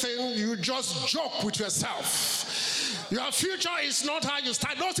to anything, you just joke with yourself. Your future is not how you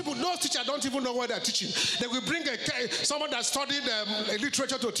start. Those teachers don't even know what they're teaching. They will bring someone that studied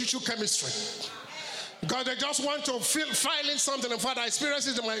literature to teach you chemistry. Because they just want to file in something. In fact, I experienced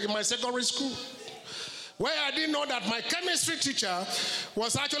it in my secondary school, where I didn't know that my chemistry teacher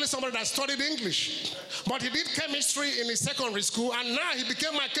was actually somebody that studied English. But he did chemistry in his secondary school, and now he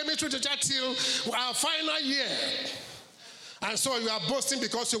became my chemistry teacher till our final year. And so you are boasting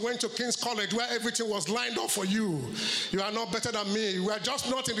because you went to King's College where everything was lined up for you. You are not better than me. We are just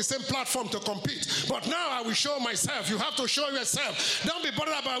not in the same platform to compete. But now I will show myself. You have to show yourself. Don't be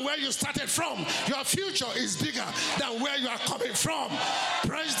bothered about where you started from. Your future is bigger than where you are coming from.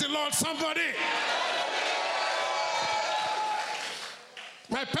 Praise the Lord, somebody.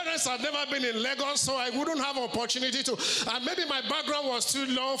 My parents had never been in Lagos, so I wouldn't have opportunity to. And maybe my background was too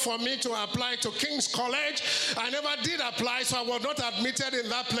low for me to apply to King's College. I never did apply, so I was not admitted in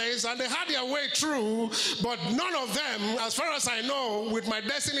that place. And they had their way through, but none of them, as far as I know, with my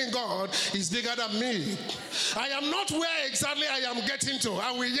destiny in God, is bigger than me. I am not where exactly I am getting to.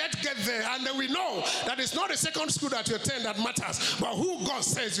 I will yet get there. And then we know that it's not the second school that you attend that matters, but who God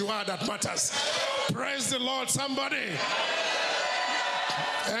says you are that matters. Praise the Lord, somebody.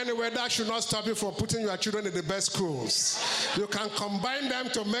 Anyway, that should not stop you from putting your children in the best schools. You can combine them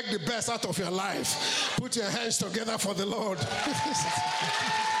to make the best out of your life. Put your hands together for the Lord.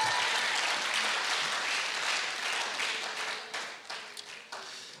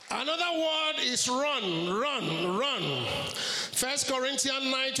 Another word is run. 1 Corinthians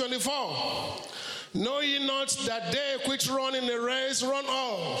 9:24. Know ye not that they which run in the race run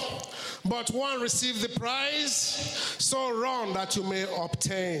all, but one receive the prize? So run that you may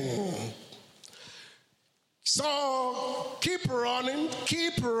obtain. So keep running.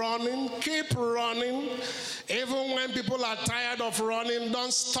 Even when people are tired of running,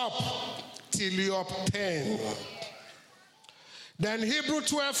 don't stop till you obtain. Then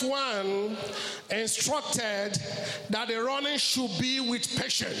Hebrews 12:1 instructed that the running should be with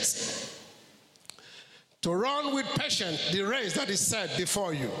patience. To run with patience the race that is set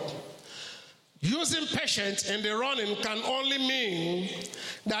before you. Using patience in the running can only mean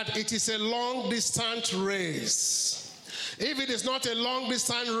that it is a long-distance race. If it is not a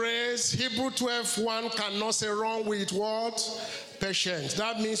long-distance race, Hebrew 12:1 cannot say run with what? Patience.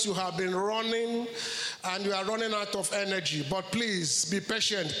 That means you have been running and you are running out of energy. But please be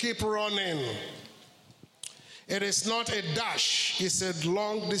patient. Keep running. It is not a dash. It's a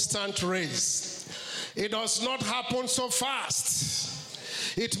long-distance race. It does not happen so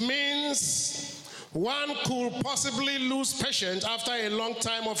fast. It means one could possibly lose patience after a long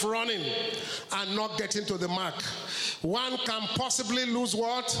time of running and not getting to the mark. One can possibly lose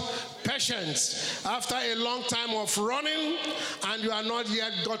what? Patience after a long time of running and you are not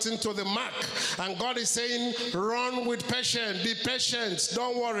yet gotten to the mark. And God is saying, run with patience. Be patient.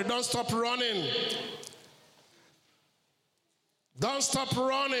 Don't worry. Don't stop running. Don't stop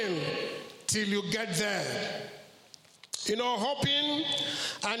running till you get there. You know, hoping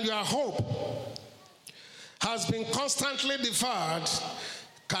and your hope has been constantly deferred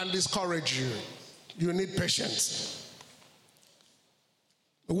can discourage you. You need patience.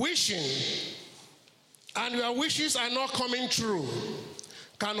 Wishing and your wishes are not coming true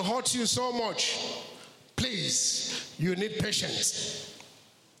can hurt you so much. Please, you need patience.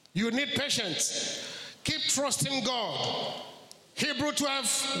 You need patience. Keep trusting God. Hebrew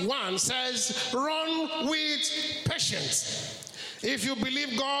 12:1 says, run with patience. If you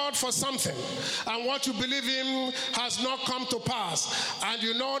believe God for something and what you believe Him has not come to pass, and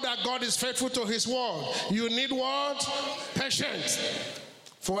you know that God is faithful to His word, you need what? Patience.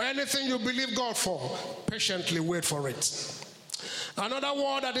 For anything you believe God for, patiently wait for it. Another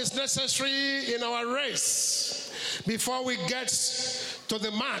word that is necessary in our race before we get to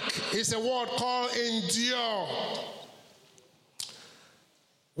the mark is a word called endure.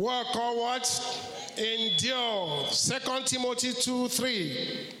 Word called what? Endure. 2 Timothy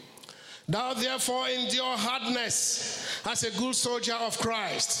 2:3. Thou therefore endure hardness as a good soldier of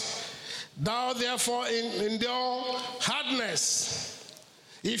Christ. Thou therefore endure hardness.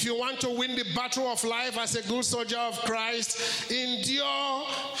 If you want to win the battle of life as a good soldier of Christ, endure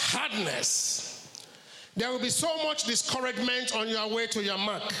hardness. There will be so much discouragement on your way to your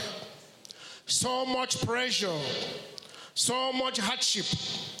mark. So much pressure. So much hardship.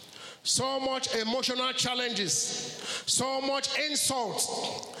 So much emotional challenges. So much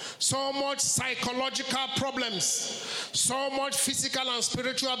insult. So much psychological problems. So much physical and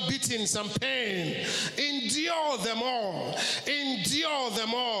spiritual beatings and pain. Endure them all. Endure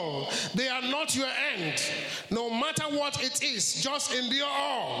them all. They are not your end. No matter what it is, just endure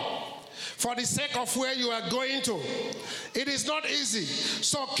all. For the sake of where you are going to. It is not easy.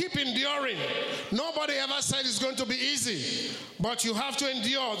 So keep enduring. Nobody ever said it's going to be easy. But you have to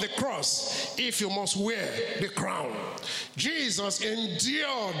endure the cross if you must wear the crown. Jesus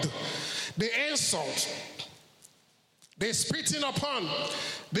endured the insult, the spitting upon,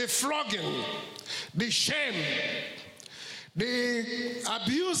 the flogging, the shame, the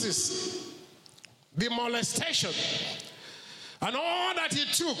abuses, the molestation, and all that he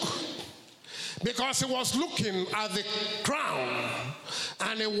took. Because he was looking at the crown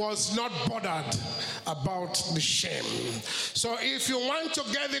and he was not bothered about the shame. So if you want to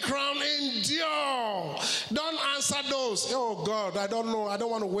get the crown, endure. Don't answer those. Oh God, I don't know. I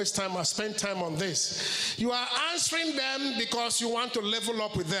don't want to waste time. I spend time on this. You are answering them because you want to level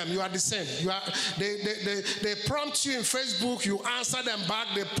up with them. You are the same. They prompt you in Facebook, you answer them back.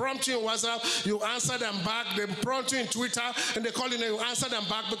 They prompt you in WhatsApp, you answer them back. They prompt you in Twitter and they call you, you answer them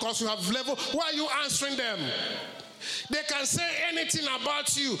back because you have level. Why are you answering them? They can say anything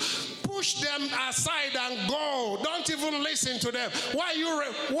about you. Push them aside and go. Don't even listen to them. Why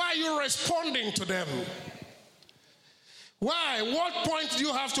are you responding to them? Why? What point do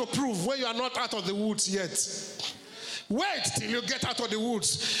you have to prove when you are not out of the woods yet? Wait till you get out of the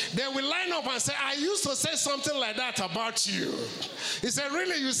woods. They will line up and say, I used to say something like that about you. He said,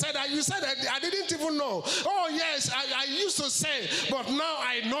 really? You said that? You said that? I didn't even know. Oh, yes, I used to say, but now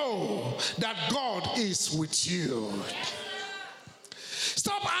I know that God is with you.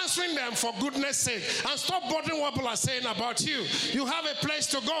 Stop answering them for goodness sake and stop bothering what people are saying about you. You have a place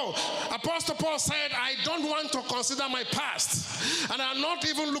to go. Apostle Paul said, I don't want to consider my past and I'm not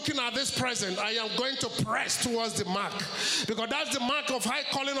even looking at this present. I am going to press towards the mark because that's the mark of high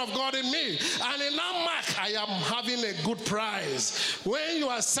calling of God in me. And in that mark, I am having a good prize. When you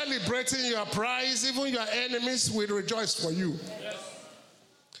are celebrating your prize, even your enemies will rejoice for you.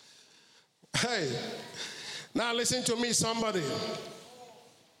 Hey, now listen to me, somebody.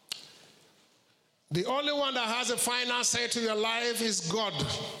 The only one that has a final say to your life is God.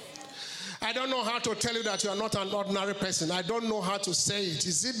 I don't know how to tell you that you are not an ordinary person. I don't know how to say it.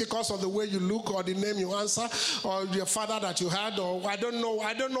 Is it because of the way you look or the name you answer or your father that you had? Or I don't know.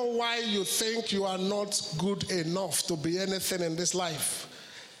 I don't know why you think you are not good enough to be anything in this life.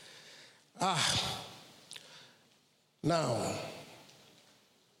 Now,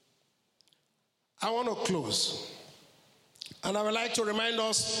 I want to close. And I would like to remind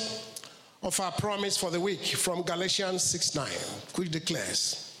us of our promise for the week from Galatians 6:9, which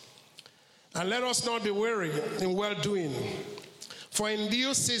declares, "And let us not be weary in well-doing, for in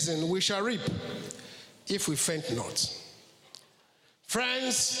due season we shall reap, if we faint not."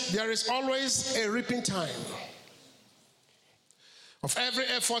 Friends, there is always a reaping time. Of every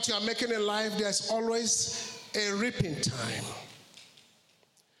effort you are making in life, there's always a reaping time.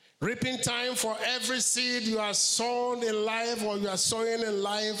 Reaping time for every seed you are sown in life or you are sowing in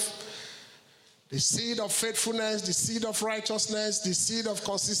life. The seed of faithfulness, the seed of righteousness, the seed of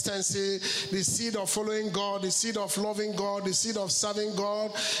consistency, the seed of following God, the seed of loving God, the seed of serving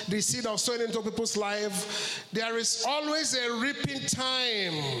God, the seed of sowing into people's lives. There is always a reaping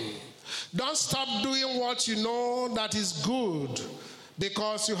time. Don't stop doing what you know that is good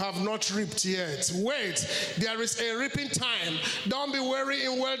because you have not reaped yet. Wait, there is a reaping time. Don't be weary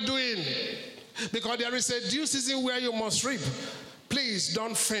in well-doing because there is a due season where you must reap. Please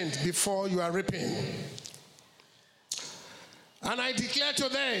don't faint before you are reaping. And I declare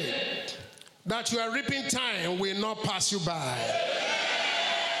today that your reaping time will not pass you by.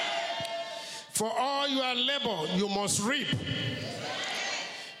 For all your labor, you must reap.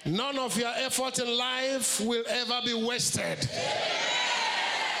 None of your effort in life will ever be wasted.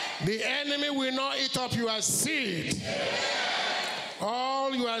 The enemy will not eat up your seed.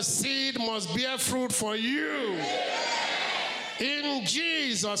 All your seed must bear fruit for you. In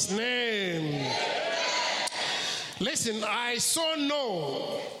Jesus' name. Listen, I so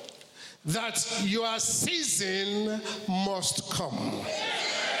know that your season must come.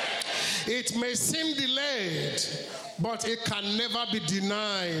 It may seem delayed, but it can never be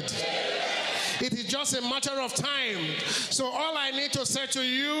denied. It is just a matter of time. So all I need to say to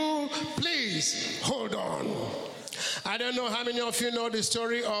you, please hold on. I don't know how many of you know the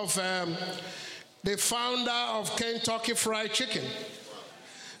story of the founder of Kentucky Fried Chicken.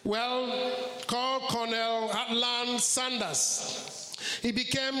 Well, called Colonel Atlan Sanders. He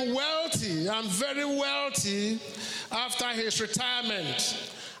became wealthy and very wealthy after his retirement,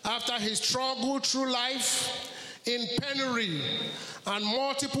 after his struggle through life in penury and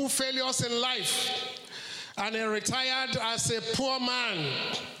multiple failures in life. And he retired as a poor man.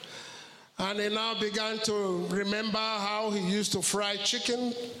 And he now began to remember how he used to fry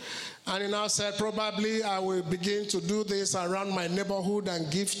chicken. And he now said, probably I will begin to do this around my neighborhood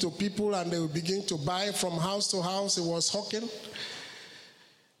and give to people, and they will begin to buy from house to house. He was hawking.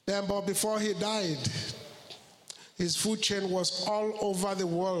 Then, but before he died, his food chain was all over the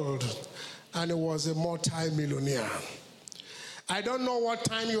world, and he was a multi-millionaire. I don't know what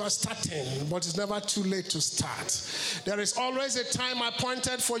time you are starting, but it's never too late to start. There is always a time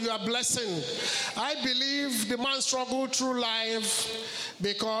appointed for your blessing. I believe the man struggled through life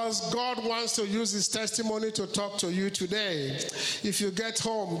because God wants to use his testimony to talk to you today. If you get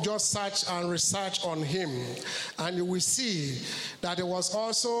home, just search and research on him, and you will see that he was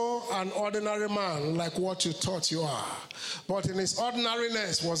also an ordinary man like what you thought you are. But in his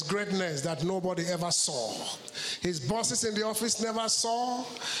ordinariness was greatness that nobody ever saw. His bosses in the office never saw.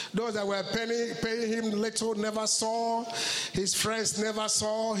 Those that were paying him little never saw. His friends never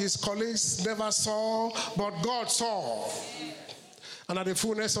saw. His colleagues never saw. But God saw. And at the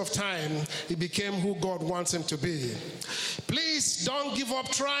fullness of time, he became who God wants him to be. Please don't give up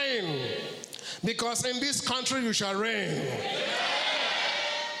trying, because in this country you shall reign.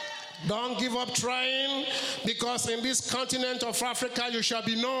 Don't give up trying, because in this continent of Africa you shall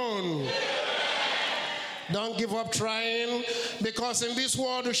be known. Don't give up trying, because in this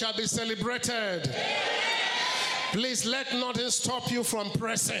world you shall be celebrated. Please let nothing stop you from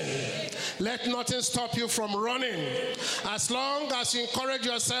pressing. Let nothing stop you from running. As long as you encourage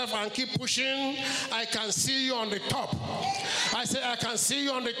yourself and keep pushing, I can see you on the top. I say, I can see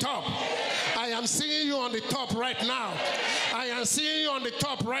you on the top. I am seeing you on the top right now. I am seeing you on the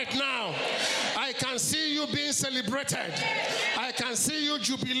top right now. I can see you being celebrated. I can see you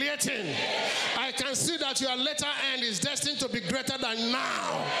jubilating. I can see that your latter end is destined to be greater than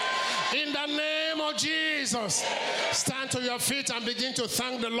now. In the name of Jesus, stand to your feet and begin to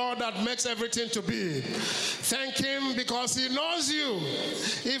thank the Lord that makes everything to be. Thank him because he knows you.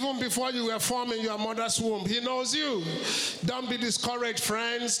 Even before you were formed in your mother's womb, he knows you. Don't be discouraged,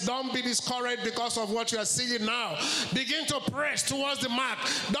 friends. Don't be discouraged because of what you are seeing now. Begin to press towards the mark.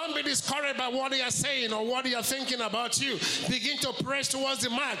 Don't be discouraged by what they are saying or what they are thinking about you. Begin to press towards the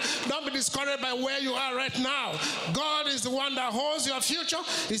mark. Don't be discouraged by where you are right now. God is the one that holds your future.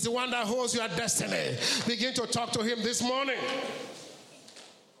 He's the one that holds your destiny. Begin to talk to him this morning.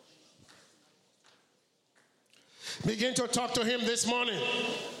 Begin to talk to him this morning.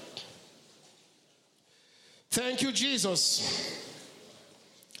 Thank you, Jesus.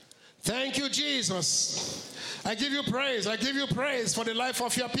 Thank you, Jesus. I give you praise. I give you praise for the life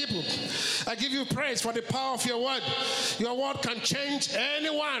of your people. I give you praise for the power of your word. Your word can change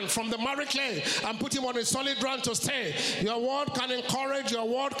anyone from the miry clay and put him on a solid ground to stay. Your word can encourage. Your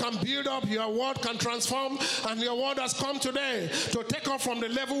word can build up. Your word can transform. And your word has come today to take us from the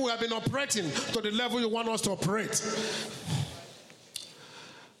level we have been operating to the level you want us to operate.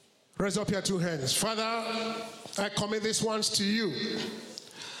 Raise up your two hands. Father, I commit these ones to you.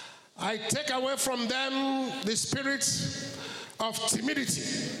 I take away from them the spirit of timidity.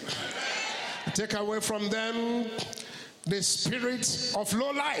 I take away from them the spirit of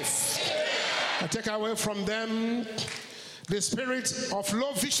low life. I take away from them the spirit of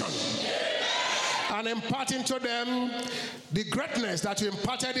low vision. And impart into them the greatness that you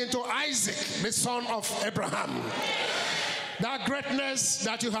imparted into Isaac, the son of Abraham. That greatness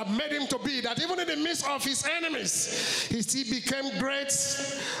that you have made him to be, that even in the midst of his enemies, he still became great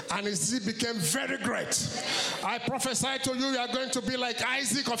and he still became very great. I prophesy to you, you are going to be like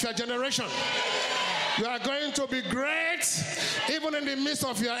Isaac of your generation. You are going to be great even in the midst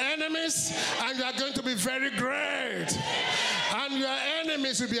of your enemies, and you are going to be very great. And your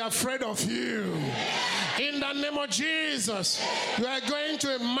enemies will be afraid of you. In the name of Jesus, you are going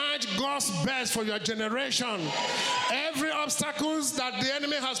to emerge God's best for your generation. Every obstacles that the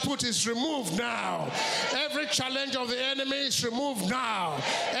enemy has put is removed now. Every challenge of the enemy is removed now.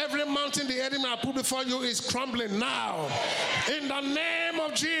 Every mountain the enemy has put before you is crumbling now. In the name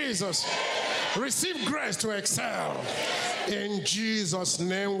of Jesus, receive grace to excel. In Jesus'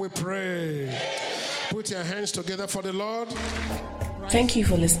 name we pray. Put your hands together for the Lord. Thank you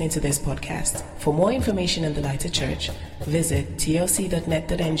for listening to this podcast. For more information on the Lighted Church, visit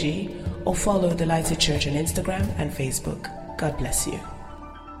tlc.net.ng or follow the Lighted Church on Instagram and Facebook. God bless you.